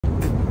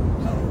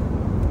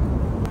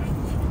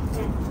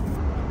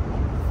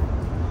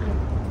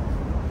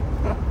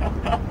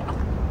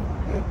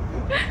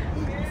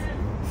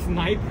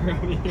diaper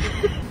on you.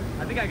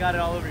 I think I got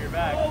it all over your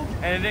back. Oh.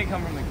 And it didn't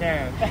come from the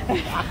can.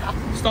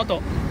 Start.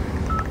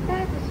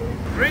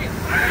 3.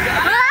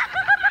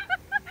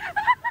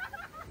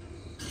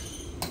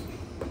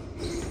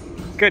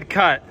 Good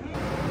cut.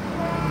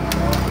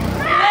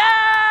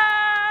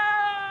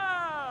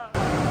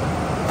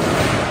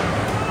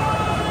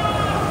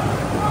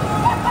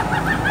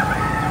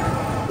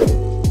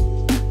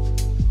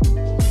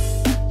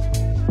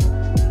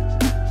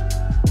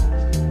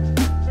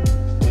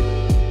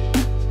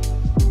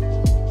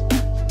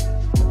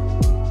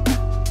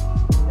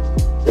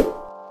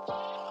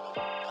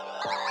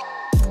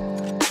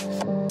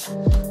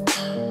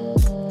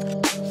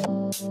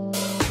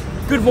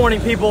 Good morning,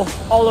 people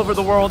all over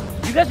the world.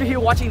 You guys are here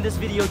watching this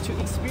video to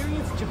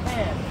experience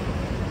Japan.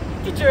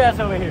 Get your ass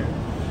over here.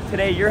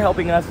 Today, you're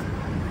helping us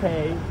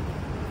pay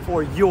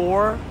for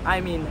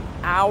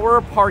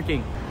our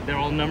parking. They're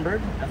all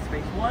numbered. That's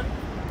space 1,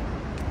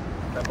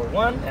 number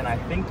 1, and I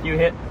think you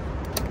hit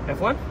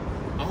F1.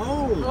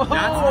 Oh,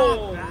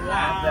 that's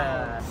not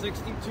bad.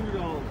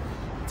 $62.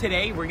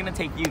 Today, we're gonna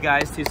take you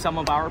guys to some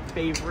of our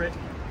favorite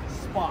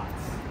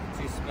spots.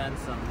 To spend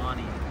some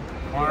money.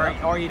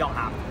 Or you don't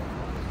have to.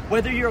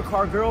 Whether you're a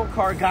car girl,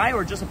 car guy,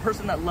 or just a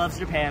person that loves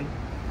Japan,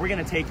 we're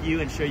gonna take you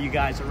and show you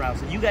guys around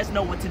so you guys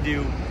know what to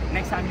do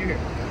next time you're here.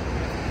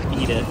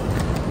 Eat it.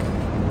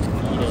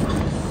 Eat it.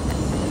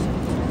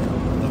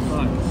 What the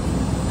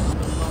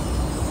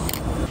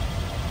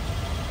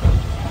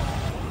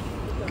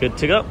fuck? Good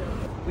to go.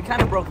 We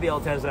kind of broke the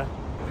Altezza.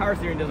 Power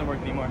steering doesn't work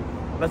anymore.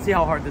 Let's see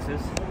how hard this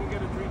is.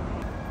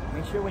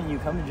 Make sure when you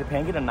come to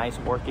Japan, get a nice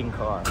working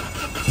car.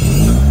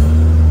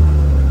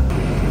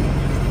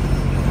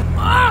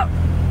 Ah!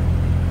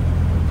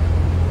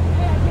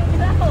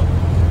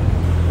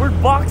 We're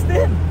boxed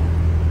in.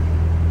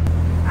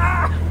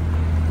 Ah!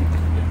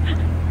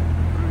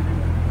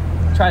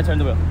 Try to turn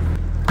the wheel.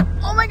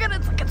 Oh my god,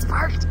 it's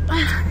parked.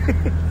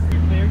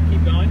 Clear.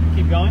 Keep going.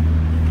 Keep going.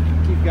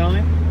 Keep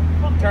going.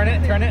 Turn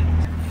it. Turn it.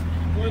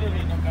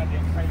 Literally no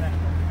goddamn. Right now.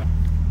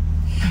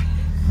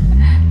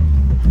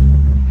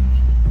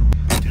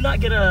 Do not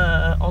get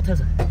a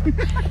Altezza.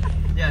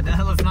 Yeah,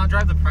 let's not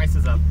drive the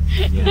prices up.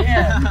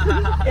 Yeah.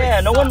 Yeah.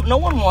 No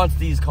one wants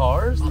these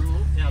cars.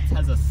 Yeah,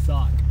 Altezza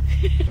suck.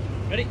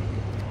 Ready?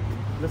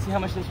 Let's see how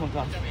much this one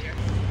costs.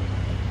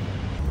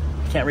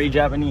 Can't read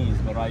Japanese,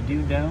 but I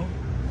do know.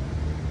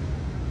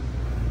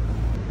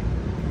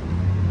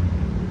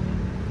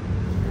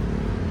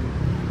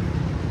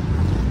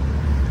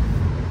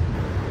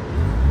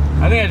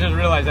 I think I just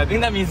realized. I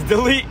think that means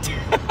delete.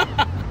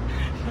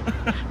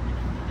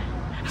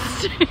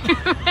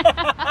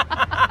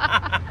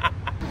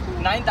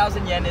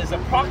 9,000 yen is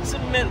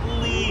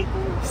approximately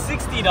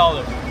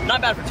 $60. Not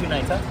bad for 2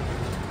 nights, huh?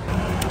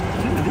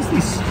 Ooh, this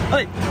is...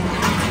 Hey!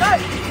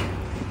 Hey!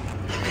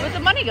 Where'd the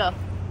money go?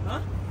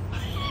 Huh?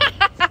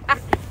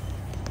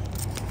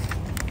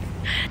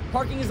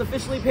 Parking is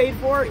officially paid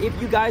for. If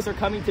you guys are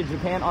coming to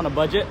Japan on a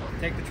budget,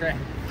 take the train.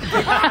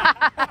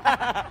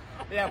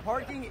 Yeah,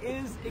 parking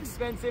is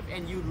expensive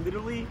and you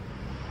literally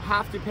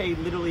have to pay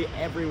literally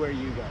everywhere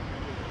you go.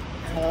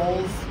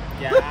 Tolls,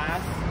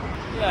 gas.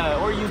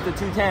 Yeah, or use the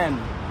 210.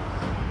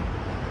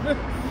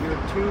 Your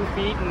 2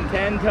 feet and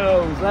 10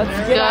 toes.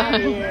 Let's get out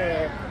of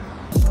here.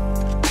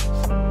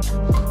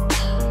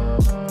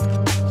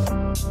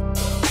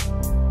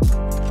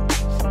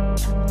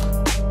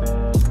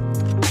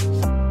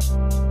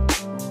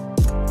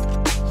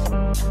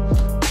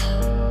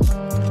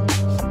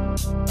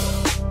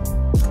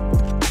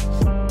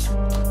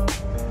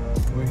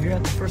 We're here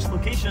at the first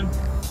location.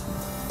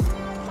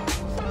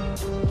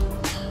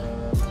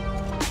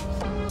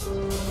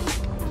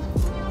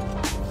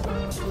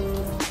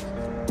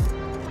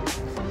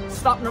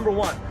 Stop number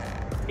 1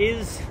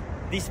 is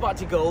the spot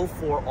to go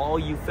for all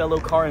you fellow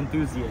car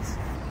enthusiasts.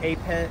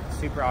 A-Pit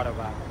Super Auto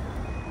Box.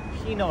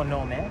 Shino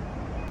no ne.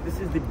 This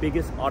is the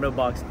biggest auto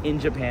box in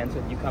Japan, so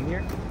if you come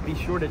here, be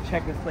sure to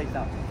check this place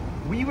out.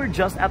 We were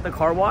just at the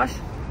car wash,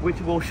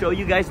 which we'll show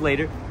you guys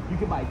later. You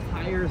can buy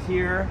tires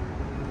here,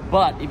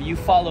 but if you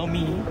follow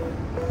me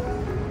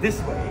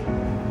this way,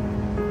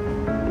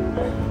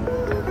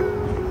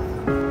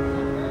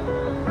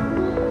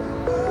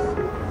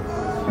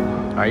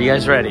 are you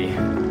guys ready?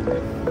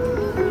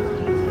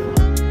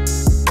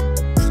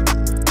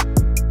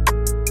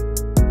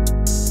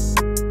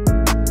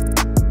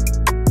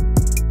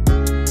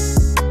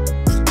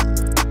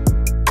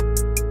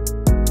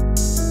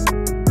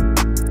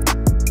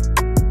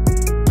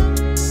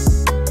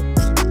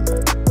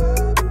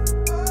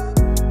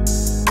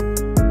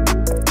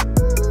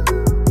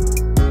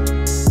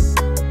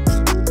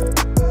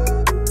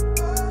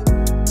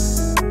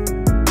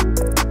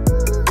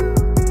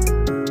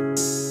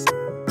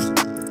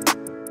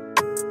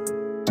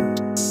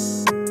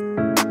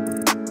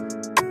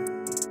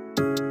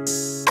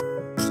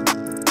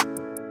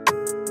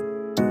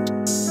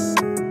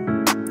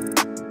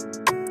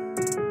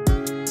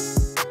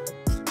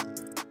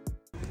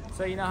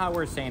 So you know how we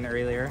were saying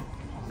earlier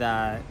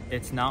that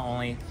it's not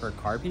only for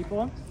car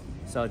people?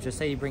 So just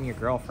say you bring your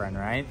girlfriend,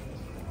 right?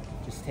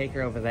 Just take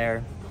her over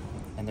there,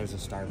 And there's a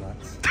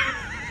Starbucks.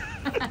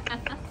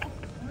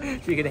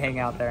 You could hang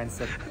out there and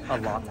sip a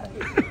latte.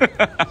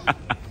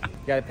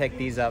 You gotta pick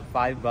these up.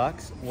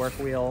 $5. Work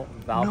wheel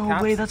valve caps.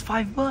 No way, that's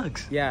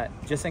 $5. Yeah,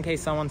 just in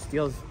case someone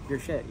steals your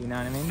shit. You know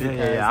what I mean?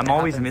 Yeah. I'm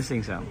always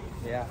missing some.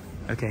 Yeah.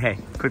 Okay, hey,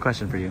 quick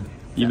question for you.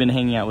 You've been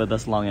hanging out with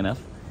us long enough.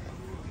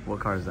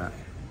 What car is that?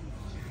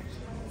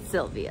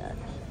 Sylvia.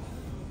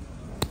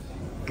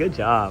 Good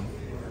job.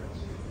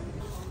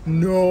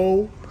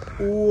 No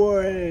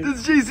way.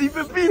 It's JC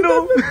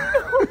Pepino.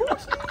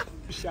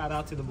 Shout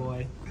out to the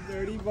boy.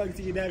 $30,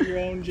 you can have your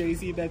own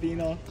JC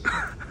Pepino.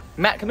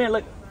 Matt, come here,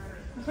 look.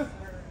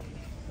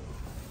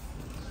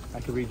 I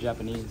could read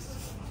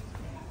Japanese.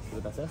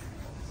 What that says?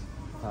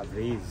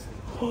 Please.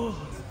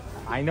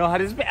 I know how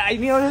to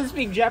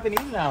speak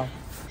Japanese now.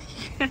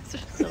 You guys are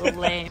so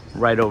lame.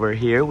 Right over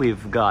here,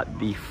 we've got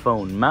the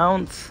phone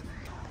mounts.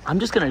 I'm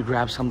just gonna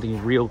grab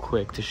something real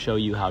quick to show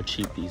you how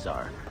cheap these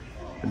are.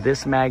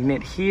 This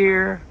magnet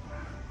here,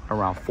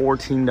 around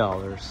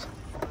 $14.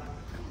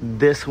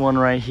 This one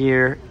right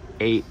here,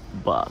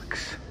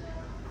 $8.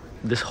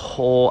 This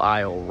whole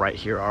aisle right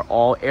here are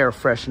all air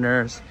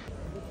fresheners.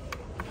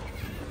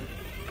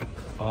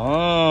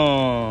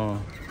 Oh.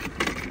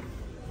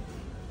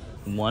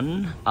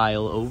 One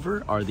aisle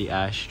over are the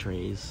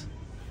ashtrays.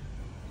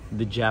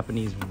 The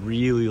Japanese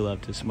really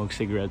love to smoke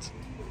cigarettes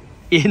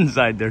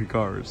inside their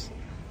cars.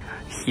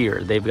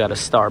 Here, they've got a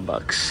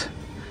Starbucks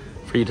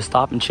for you to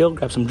stop and chill,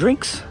 grab some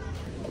drinks.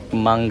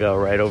 Manga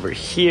right over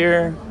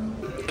here.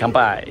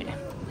 Kanpai.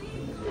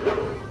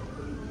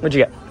 What'd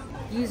you get?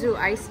 Yuzu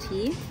iced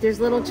tea. There's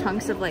little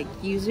chunks of like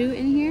yuzu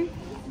in here,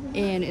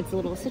 and it's a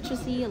little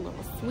citrusy, a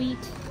little sweet.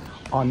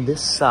 On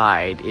this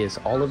side is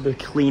all of the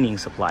cleaning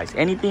supplies.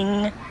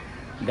 Anything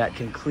that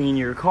can clean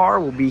your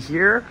car will be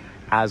here,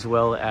 as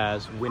well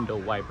as window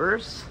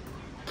wipers,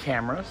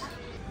 cameras.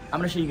 I'm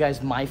gonna show you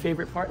guys my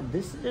favorite part.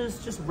 This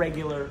is just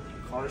regular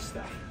car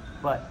stuff,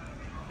 but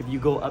if you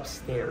go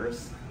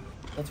upstairs,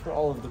 that's where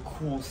all of the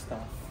cool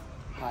stuff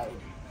hide.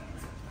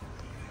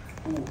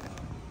 Ooh.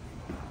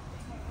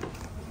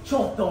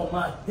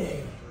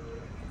 Chotomate.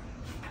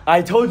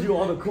 I told you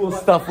all the cool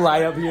stuff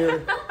lie up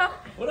here.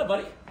 What up,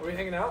 buddy? Are we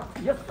hanging out?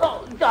 Yes.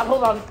 Oh, God,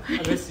 hold on.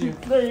 I miss you.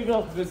 There you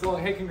go.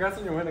 Hey, congrats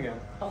on your win again.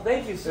 Oh,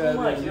 thank you so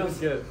much. It was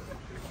good.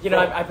 You know,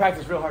 I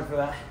practiced real hard for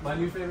that. My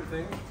new favorite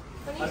thing.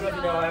 I don't know if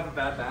you know I have a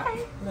bad back.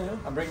 No.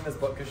 I'm bringing this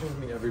butt cushion with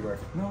me everywhere.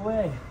 No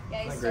way.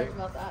 Yeah, he's great? stoked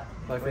about that.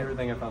 My favorite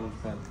thing I found in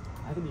Japan.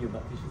 I think you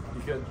butt cushion.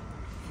 You could.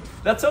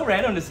 That's so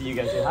random to see you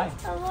guys say hi.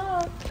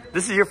 Hello.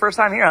 This is your first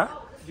time here, huh?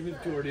 Give me the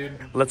tour, dude.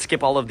 Let's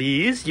skip all of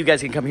these. You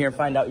guys can come here and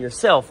find out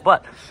yourself.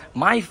 But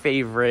my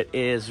favorite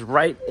is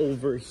right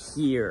over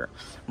here.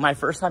 My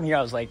first time here,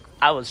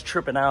 I was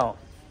tripping out.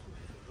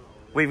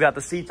 We've got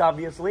the seats,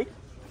 obviously.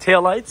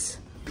 Taillights.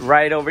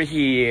 Right over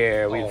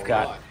here, we've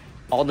got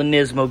all the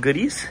Nismo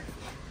goodies.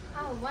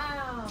 Oh,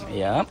 wow.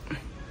 Yep.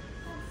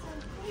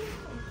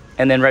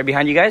 And then right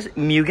behind you guys,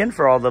 Mugen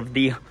for all of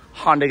the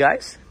Honda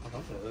guys. I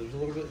thought so. There's a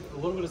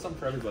little bit of something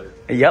for everybody.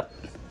 Yep.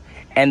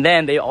 And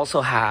then they also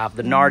have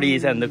the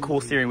Nardis and the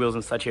cool steering wheels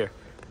and such here.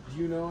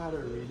 Do you know how to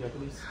read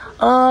Japanese?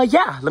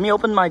 Yeah. Let me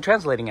open my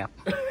translating app.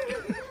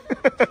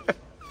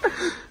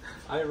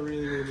 I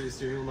really need a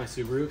steering wheel in my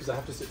Subaru because I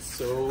have to sit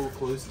so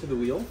close to the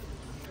wheel.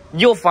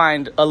 You'll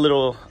find a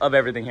little of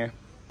everything here.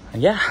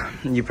 Yeah,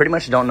 you pretty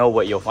much don't know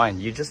what you'll find.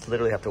 You just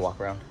literally have to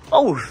walk around.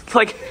 Oh, it's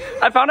like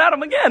I found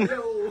Adam again.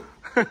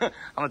 I'm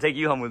gonna take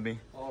you home with me.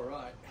 All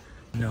right.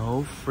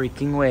 No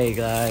freaking way,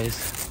 guys.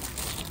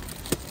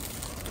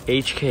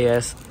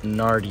 HKS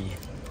Nardi.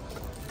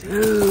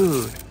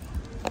 Dude.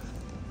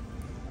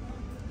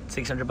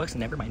 $600,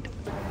 never mind.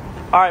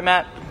 All right,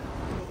 Matt.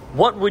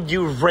 What would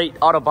you rate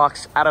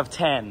Autobox out of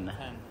 10?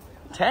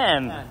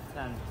 10?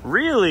 10.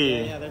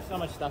 Really? Yeah, there's so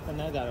much stuff in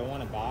there that I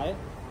want to buy,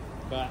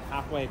 but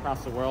halfway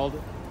across the world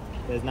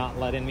is not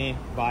letting me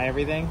buy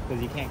everything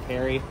because you can't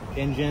carry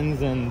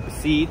engines and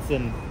seats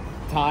and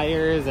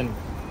tires and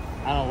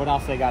I don't know what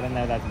else they got in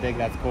there that's big,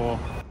 that's cool.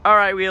 All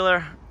right,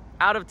 Wheeler.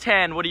 Out of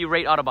 10, what do you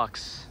rate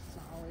Autobox?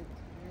 Solid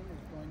 10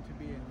 is going to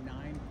be a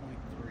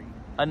 9.3.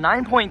 A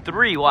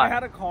 9.3, If why? I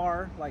had a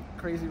car, like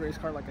crazy race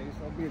car like I used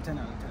to, it'd be a 10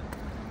 out of 10.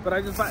 But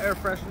I just bought air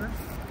freshener.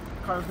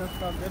 Car's gonna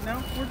smell good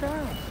now. We're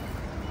down.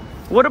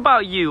 What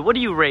about you? What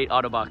do you rate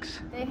Autobox?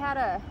 They had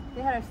a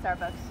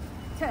Starbucks.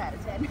 10 out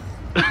of 10.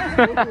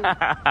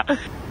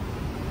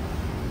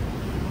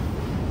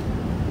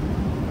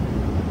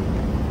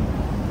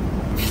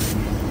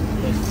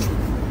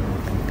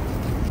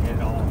 Get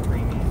it all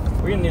creamy.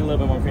 We're gonna need a little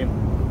bit more cream.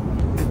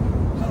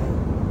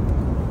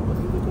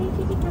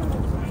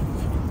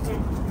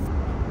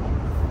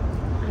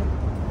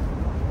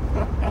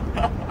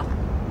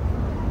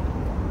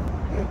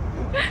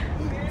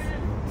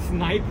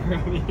 Sniper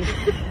on you.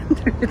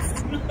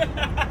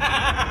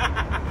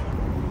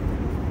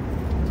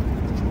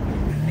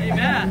 Hey,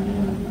 Matt.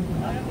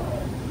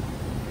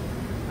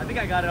 I think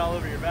I got it all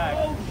over your back.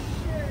 Oh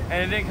shit.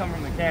 And it didn't come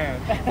from the can.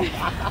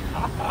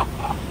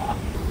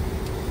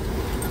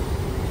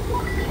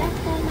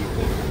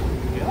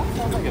 Dude, that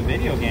sounds like a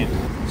video game.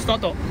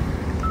 Stop.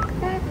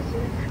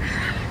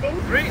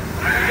 3.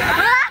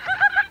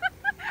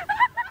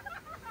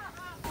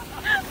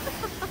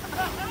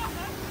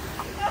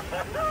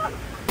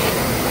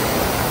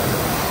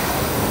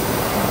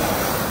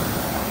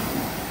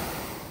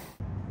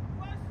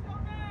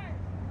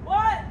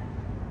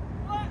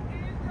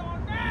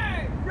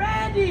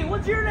 Randy,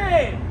 what's your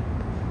name?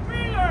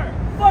 Wheeler.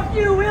 Fuck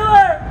you,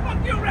 Wheeler.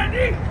 Fuck you,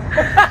 Randy.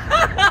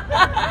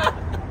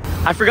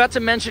 I forgot to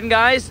mention,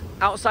 guys,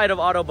 outside of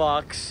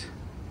Autobox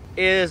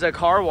is a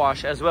car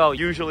wash as well.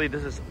 Usually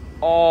this is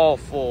all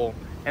full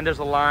and there's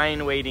a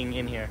line waiting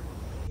in here.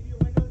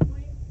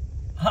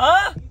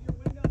 Huh?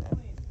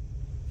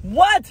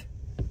 What?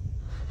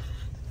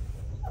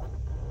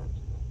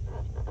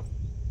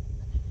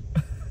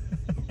 Come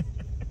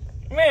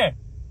here.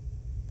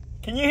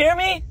 Can you hear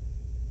me?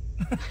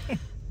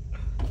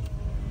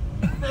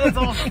 That's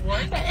awesome.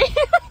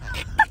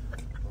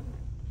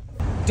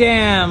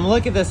 Damn,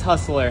 look at this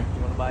hustler.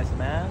 You wanna buy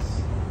some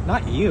ass?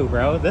 Not you,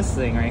 bro. This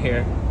thing right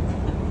here.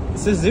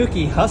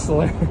 Suzuki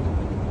Hustler.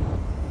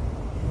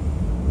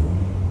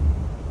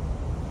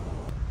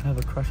 I have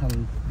a crush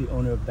on the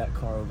owner of that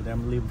car over there.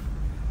 I'm gonna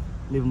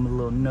leave him a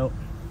little note.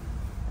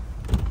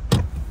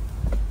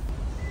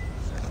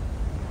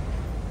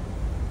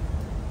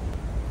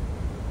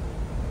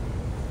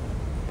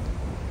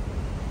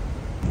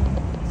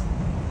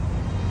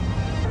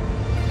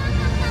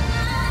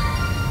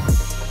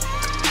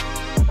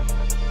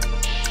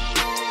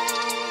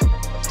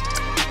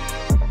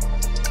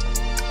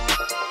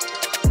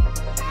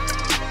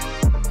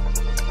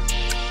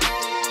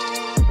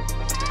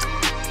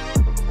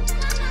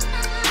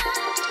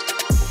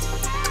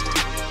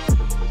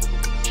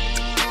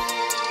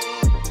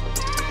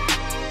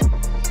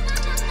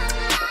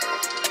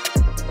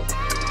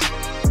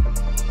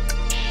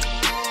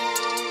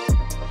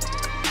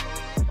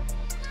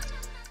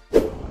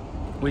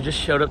 We just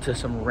showed up to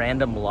some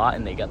random lot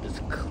and they got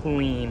this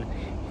clean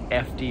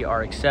FD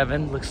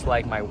RX-7. Looks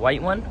like my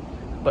white one,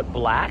 but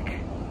black.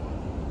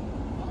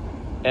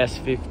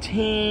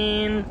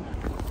 S15.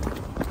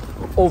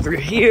 Over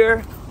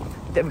here,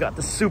 they've got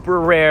the super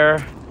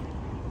rare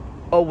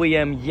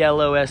OEM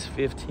yellow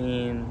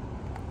S15.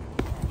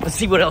 Let's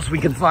see what else we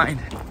can find.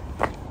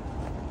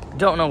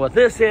 Don't know what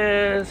this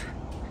is.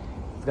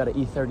 It's got an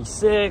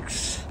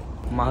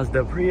E36,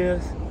 Mazda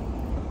Prius.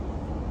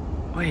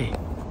 Wait.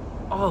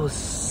 Oh,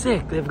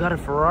 sick. They've got a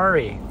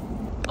Ferrari.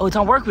 Oh, it's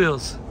on work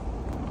wheels.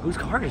 Whose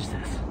car is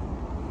this?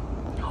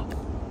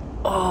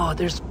 Oh,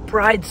 there's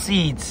bride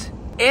seats.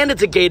 And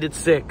it's a gated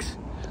 6.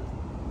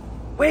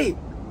 Wait,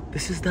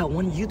 this is that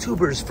one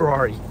YouTuber's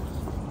Ferrari.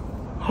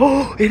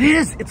 Oh, it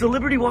is. It's a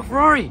Liberty Walk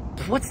Ferrari.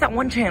 What's that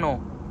one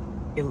channel?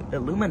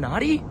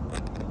 Illuminati?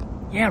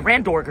 Yeah,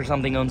 Randork or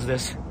something owns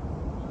this.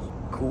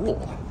 Cool.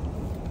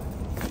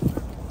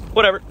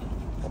 Whatever.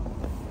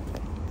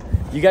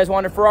 You guys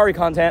wanted Ferrari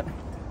content.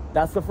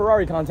 That's the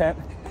Ferrari content.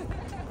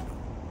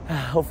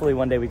 Hopefully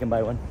one day we can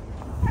buy one.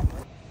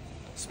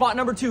 Spot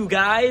number 2,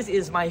 guys,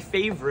 is my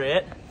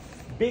favorite.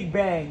 Big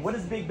Bang. What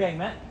is Big Bang,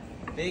 Matt?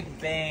 Big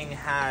Bang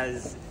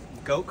has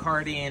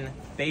go-karting,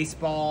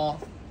 baseball,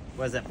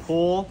 was it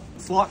pool?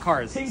 Slot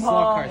cars. Ping Slot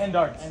pong cars. and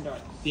darts.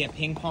 Yeah,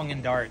 ping pong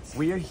and darts.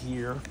 We are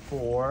here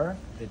for...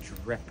 The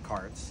drift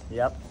carts.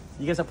 Yep.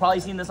 You guys have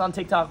probably seen this on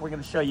TikTok. We're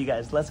going to show you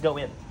guys. Let's go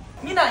in.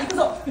 Mina,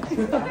 ikuzo!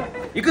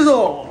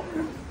 Ikuzo!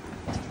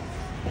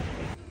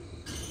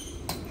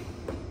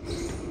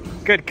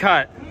 Good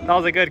cut. That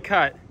was a good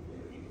cut.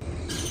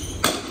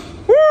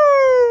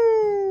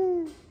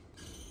 Woo!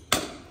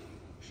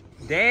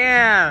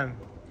 Damn.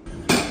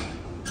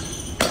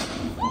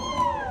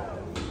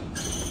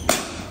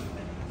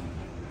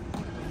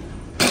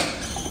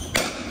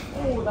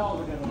 Oh, that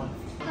was a good one.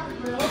 I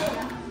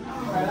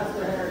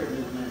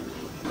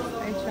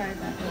tried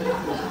that.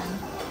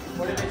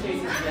 What did they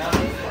chase us down?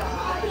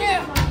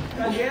 Yeah.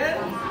 Again?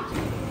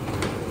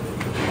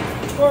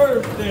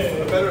 Birthday.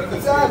 Better at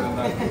this game than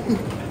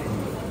that.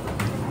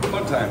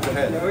 Fun times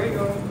ahead. There we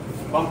go.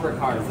 Bumper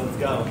cars, let's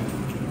go.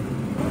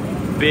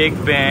 Big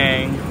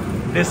Bang.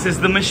 This is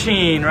the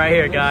machine right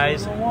here,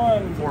 guys.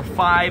 For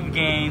 5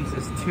 games,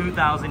 it's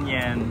 2,000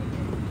 yen.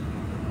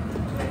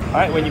 All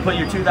right, when you put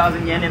your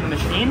 2,000 yen in the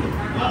machine,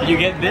 you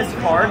get this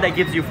card that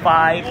gives you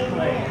 5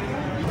 plays.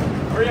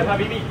 Hurry up,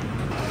 Habibi.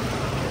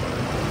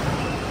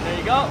 There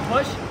you go,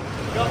 push,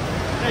 go.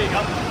 There you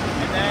go.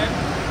 And then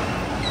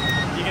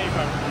you get your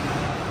card.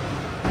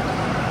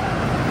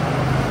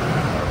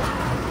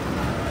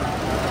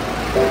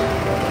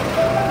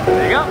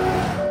 There you go.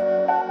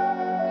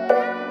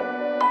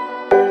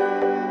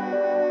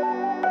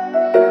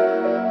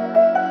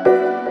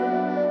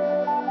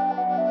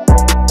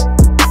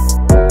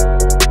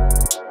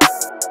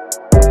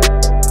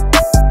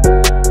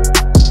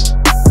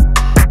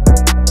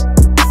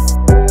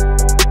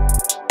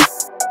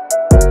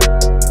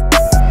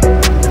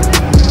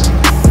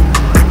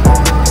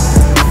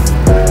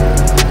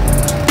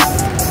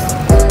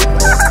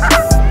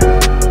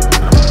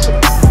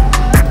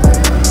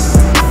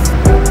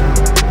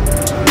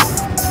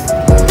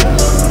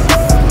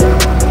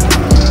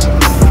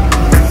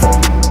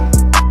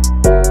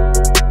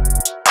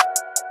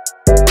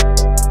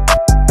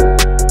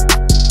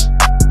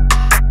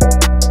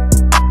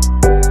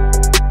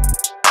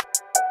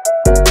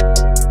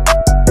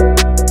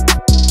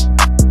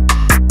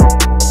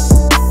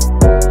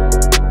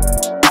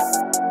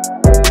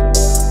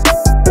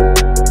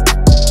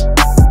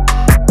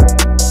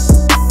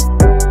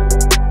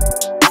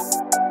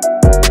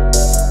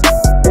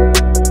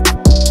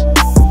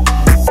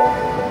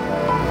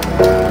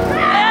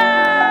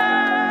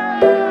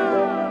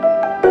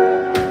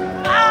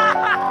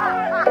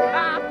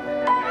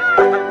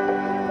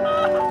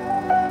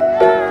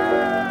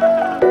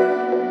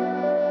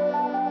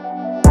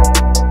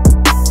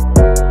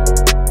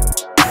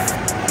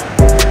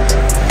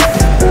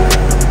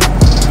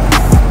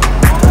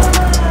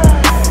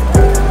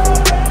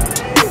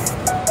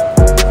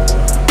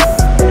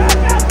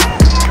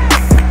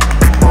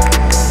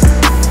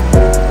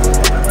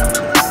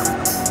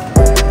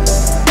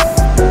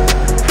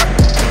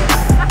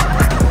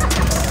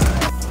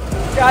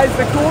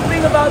 The cool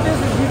thing about this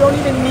is you don't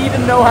even need to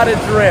know how to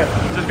drift.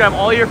 Just grab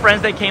all your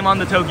friends that came on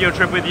the Tokyo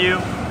trip with you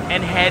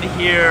and head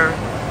here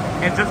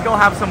and just go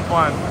have some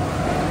fun.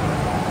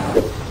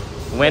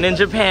 When in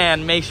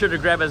Japan, make sure to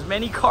grab as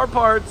many car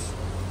parts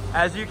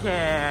as you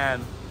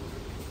can.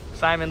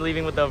 Simon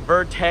leaving with the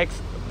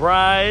Vertex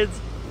Brides,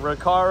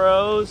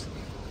 Recaros,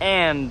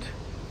 and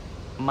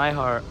my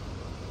heart.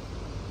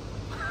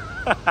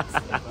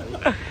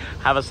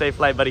 Have a safe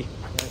flight, buddy.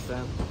 Thanks,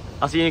 Sam.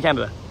 I'll see you in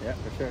Canada. Yeah,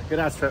 for sure. Good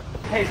ass trip.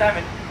 Hey,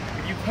 Simon,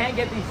 if you can't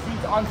get these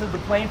seats onto the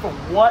plane for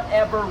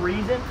whatever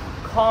reason,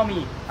 call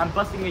me. I'm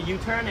busting a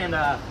U-turn, and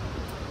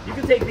you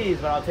can take these,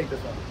 but I'll take this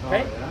one.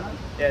 Okay? Oh,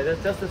 yeah,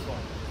 that's just this one.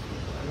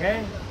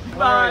 Okay? All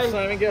Bye. right,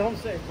 Simon, get home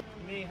safe.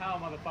 Me, how,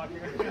 motherfucker?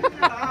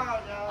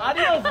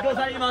 Adios,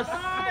 gozaimasu.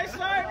 Bye,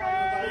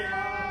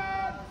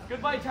 Simon!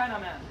 Goodbye, China,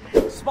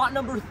 man. Spot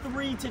number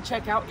 3 to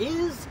check out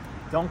is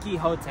Don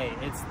Quixote.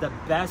 It's the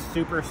best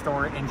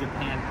superstore in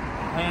Japan,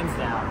 hands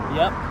down.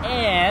 Yep,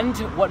 and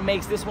what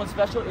makes this one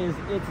special is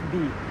it's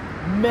the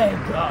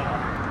mega.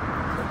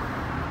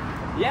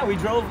 Yeah, we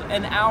drove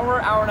an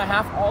hour, hour and a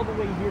half all the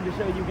way here to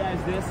show you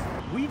guys this.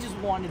 We just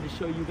wanted to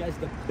show you guys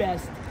the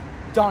best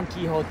Don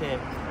Quixote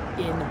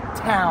in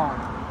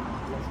town.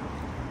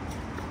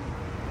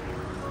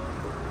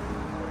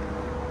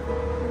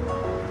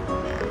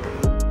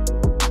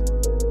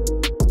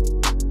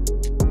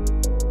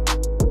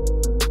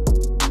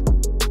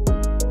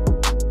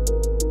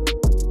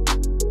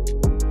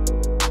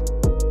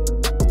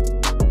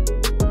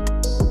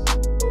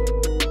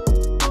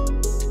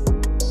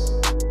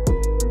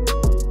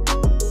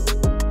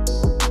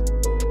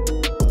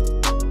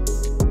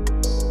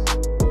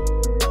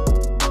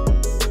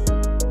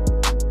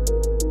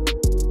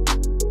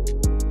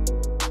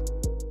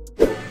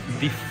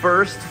 The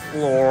first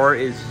floor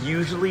is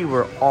usually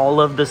where all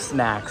of the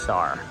snacks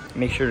are.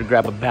 Make sure to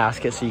grab a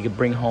basket so you can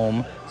bring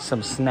home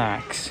some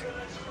snacks.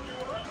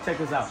 Check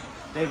this out.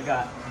 They've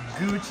got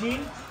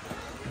Gucci.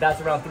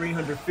 That's around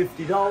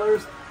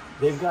 $350.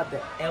 They've got the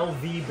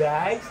LV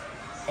bags.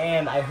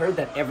 And I heard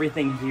that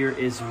everything here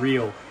is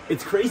real.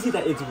 It's crazy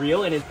that it's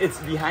real and it's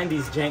behind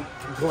these jank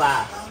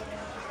glass.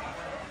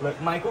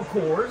 Look, Michael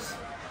Kors,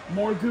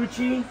 more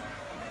Gucci.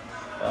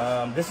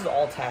 This is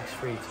all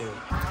tax-free too.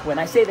 When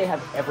I say they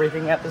have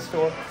everything at the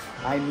store,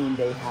 I mean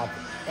they have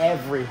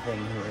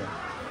everything here.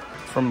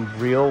 From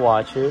real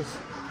watches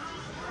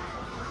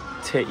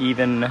to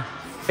even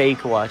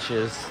fake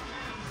watches.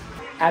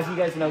 As you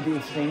guys know, the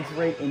exchange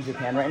rate in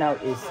Japan right now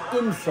is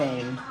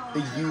insane.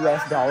 The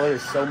US dollar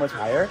is so much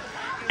higher.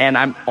 And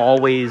I'm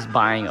always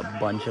buying a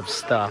bunch of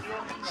stuff.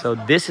 So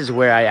this is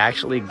where I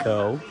actually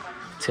go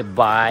to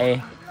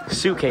buy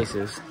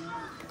suitcases.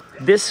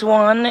 This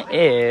one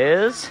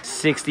is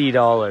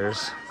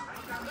 $60.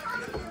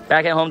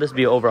 Back at home, this would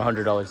be over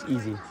 $100,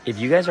 easy. If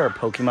you guys are a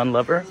Pokemon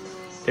lover,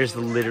 there's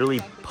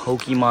literally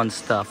Pokemon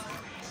stuff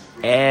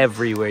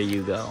everywhere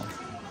you go.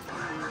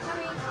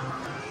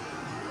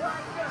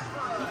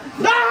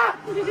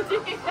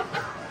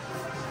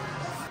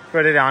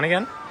 Put it on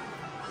again.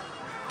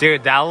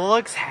 Dude, that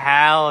looks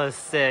hella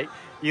sick.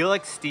 You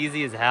look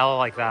steezy as hell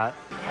like that.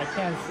 I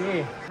can't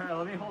see. Alright,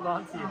 let me hold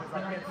on to you.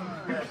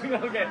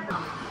 Okay.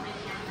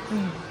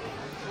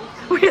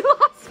 We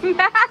lost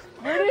Matt.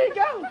 Where did he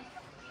go?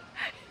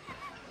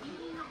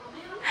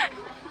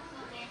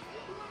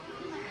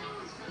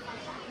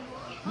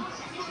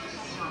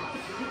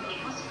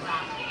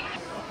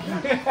 You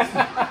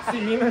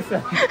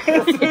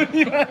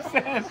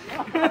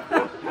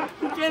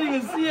can't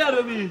even see out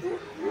of these.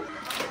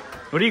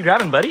 What are you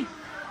grabbing, buddy?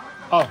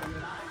 Oh.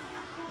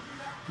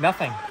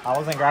 Nothing. I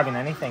wasn't grabbing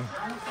anything.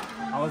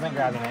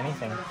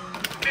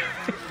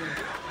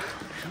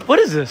 What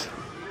is this?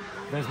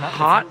 There's nothing.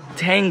 Hot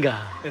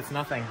Tanga. It's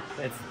nothing.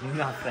 It's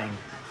nothing.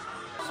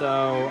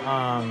 So,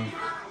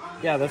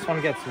 yeah, this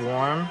one gets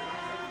warm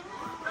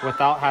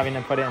without having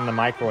to put it in the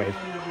microwave.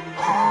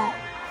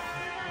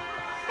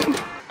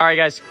 All right,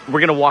 guys,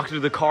 we're gonna walk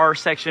through the car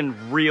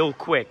section real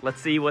quick.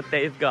 Let's see what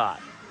they've got.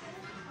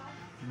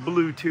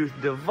 Bluetooth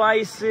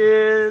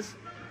devices.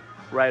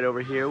 Right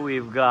over here,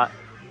 we've got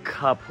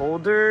cup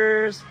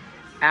holders,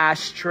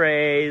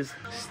 ashtrays,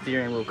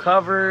 steering wheel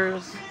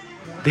covers.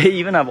 They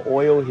even have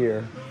oil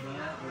here.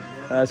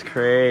 That's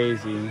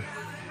crazy.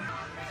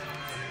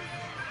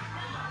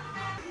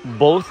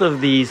 Both of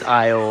these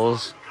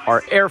aisles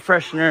are air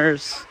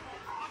fresheners.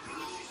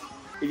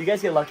 If you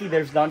guys get lucky,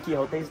 there's Don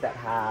Quixotes that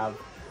have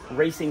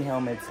racing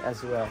helmets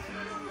as well.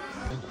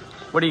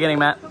 What are you getting,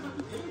 Matt?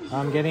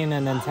 I'm getting a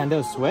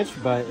Nintendo Switch,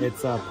 but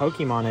it's a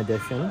Pokemon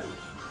edition.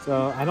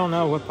 So I don't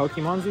know what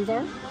Pokemons these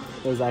are,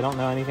 because I don't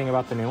know anything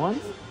about the new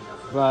ones.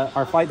 But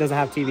our flight doesn't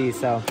have TV,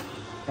 so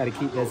gotta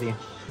keep busy.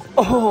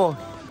 Oh,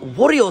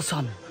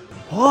 Wario-san.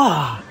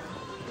 Wow.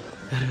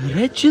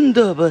 Legend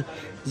of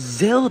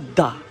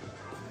Zelda.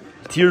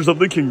 Tears of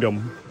the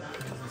Kingdom.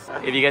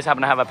 If you guys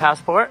happen to have a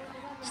passport,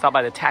 stop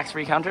by the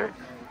tax-free counter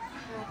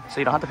so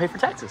you don't have to pay for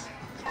taxes.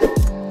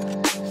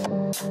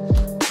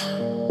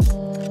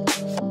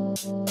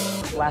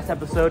 Last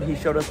episode, he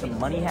showed us the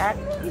money hack.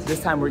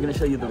 This time, we're gonna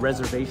show you the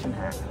reservation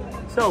hack.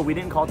 So we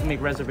didn't call to make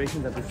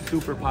reservations at this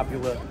super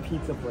popular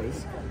pizza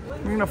place.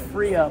 We're gonna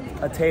free up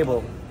a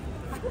table.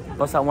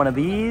 Bust out one of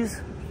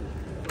these.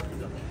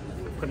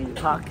 Put it in your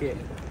pocket.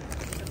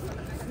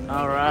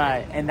 All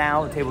right, and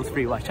now the table's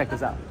free. Watch, check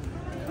this out.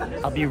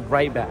 I'll be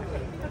right back.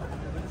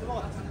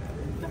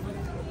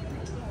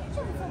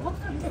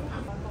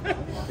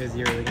 Because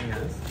you're looking at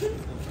us.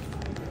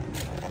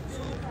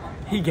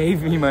 He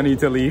gave me money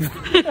to leave.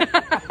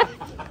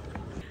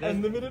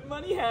 Unlimited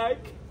money hack.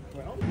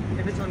 Well,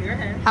 if it's on your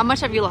hand. How much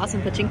have you lost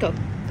in pachinko?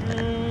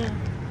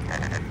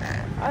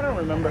 I don't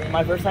remember.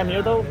 My first time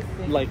here though,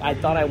 like I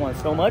thought I won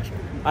so much.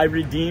 I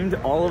redeemed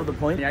all of the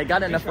points. I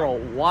got enough for a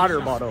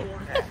water bottle.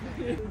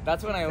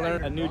 That's when I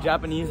learned a new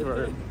Japanese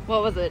word.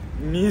 What was it?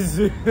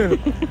 Mizu.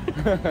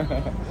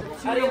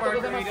 Tuna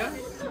margarita.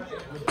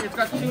 It's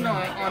got tuna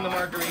on the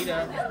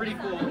margarita. It's pretty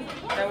cool.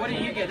 And what do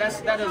you get?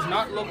 That does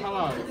not look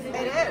halal.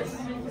 It is.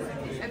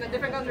 In a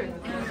different country.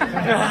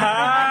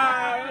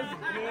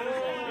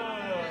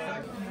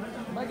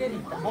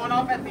 Buon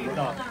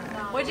appetito.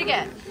 What'd you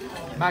get?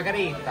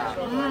 Margarita.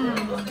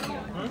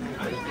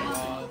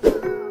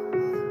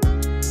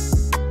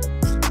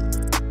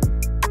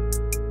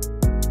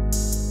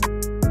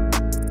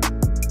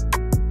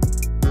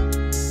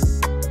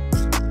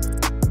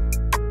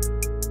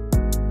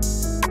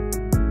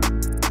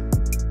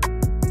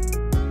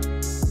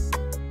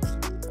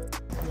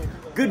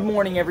 Good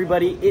morning,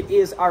 everybody. It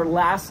is our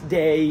last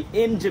day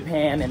in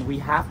Japan, and we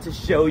have to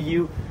show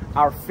you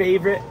our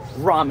favorite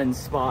ramen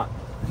spot.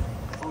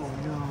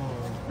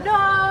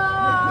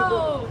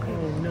 No! Oh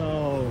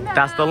no.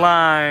 That's the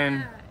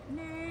line.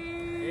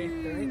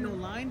 If there ain't no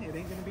line, it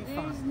ain't gonna be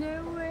fun.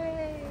 No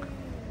way.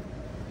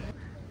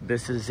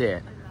 This is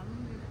it.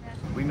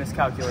 We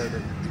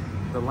miscalculated.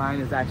 The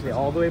line is actually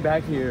all the way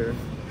back here,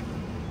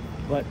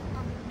 but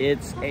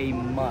it's a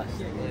must.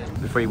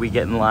 Before we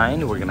get in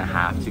line, we're gonna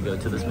have to go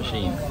to this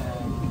machine,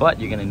 but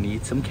you're gonna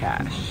need some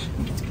cash.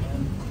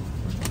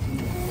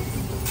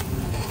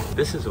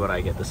 This is what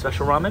I get, the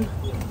special ramen.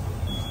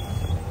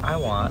 I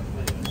want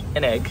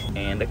an egg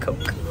and a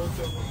Coke.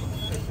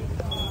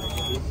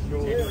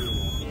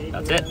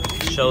 That's it.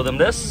 Show them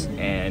this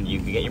and you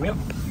can get your meal.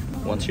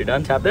 Once you're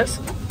done, tap this.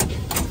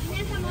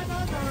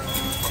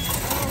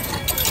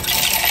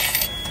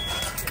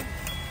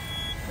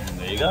 And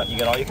there you go, you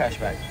get all your cash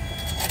back.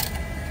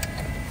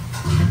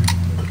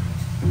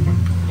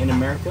 In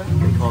America,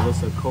 they call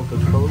this a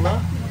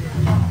Coca-Cola.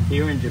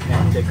 Here in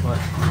Japan, they call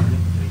it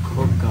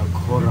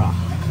Coca-Cola.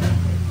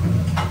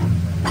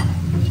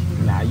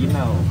 Now you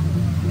know.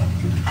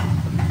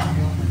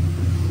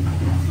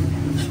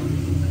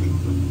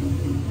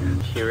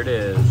 Here it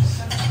is.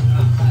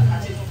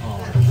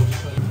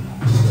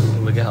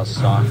 Look at how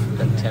soft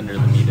and tender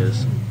the meat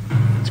is.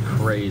 It's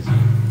crazy.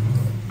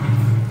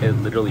 It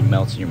literally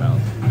melts in your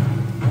mouth.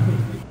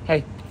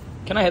 Hey,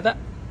 can I hit that?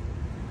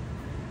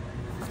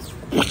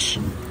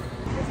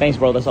 Thanks,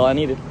 bro. That's all I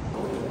needed.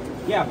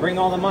 Yeah, bring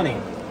all the money.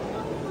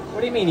 What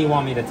do you mean you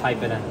want me to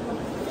type it in?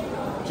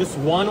 Just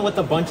one with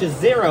a bunch of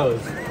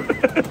zeros.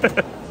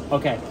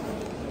 Okay.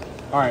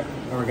 All right,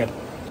 we're good.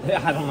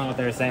 I don't know what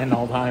they were saying the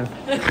whole time.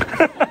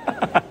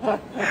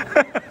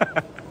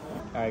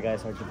 All right,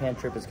 guys, our Japan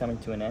trip is coming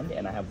to an end,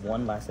 and I have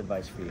one last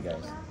advice for you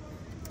guys.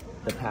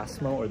 The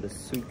Passmo or the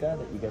Suica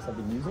that you guys have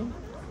been using,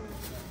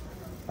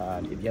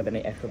 if you have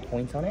any extra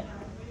points on it,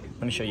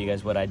 let me show you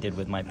guys what I did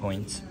with my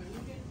points.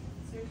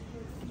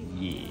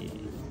 Yeah.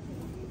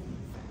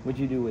 What'd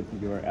you do with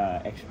your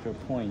extra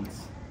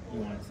points? You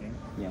want to see?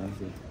 Yeah, let's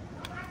see.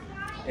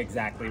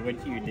 Exactly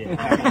what you did.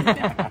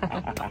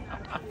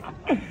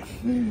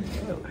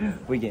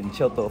 We're getting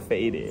choto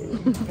faded.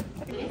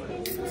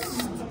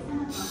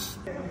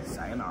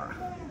 Sayonara.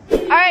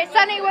 All right,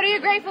 Sunny, what are you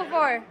grateful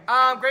for?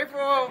 I'm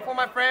grateful for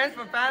my friends,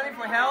 for family,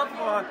 for health,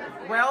 for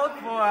wealth,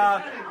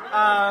 for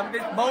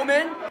this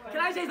moment. Can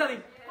I say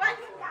something?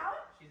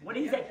 What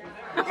did he say?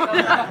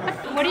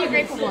 What are you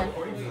grateful for?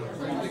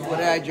 What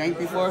did I drink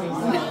before?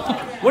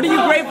 What are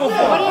you grateful for?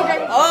 What are you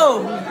grateful for?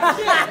 Oh!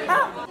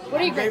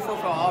 What are you grateful Grateful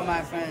for all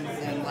my friends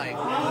and like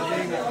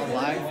living a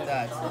life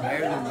that's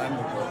very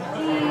memorable.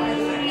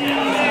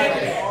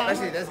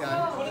 Especially this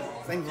guy.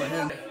 Things with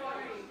him.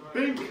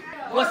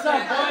 What's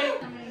up,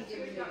 boy?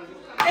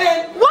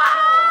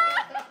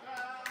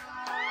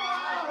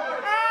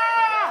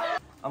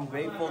 I'm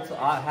grateful to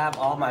have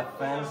all my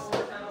friends.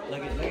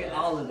 Look at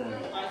all of them.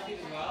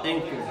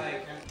 Thank you.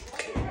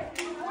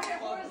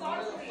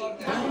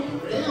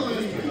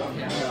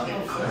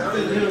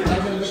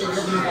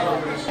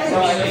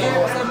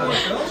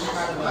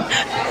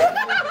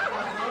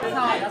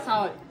 That's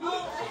how it.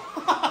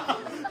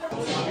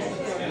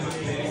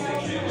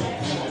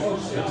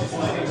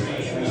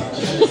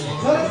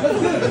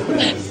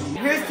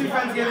 Here's two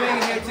friends giving,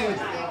 and here to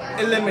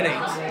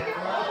illiminate.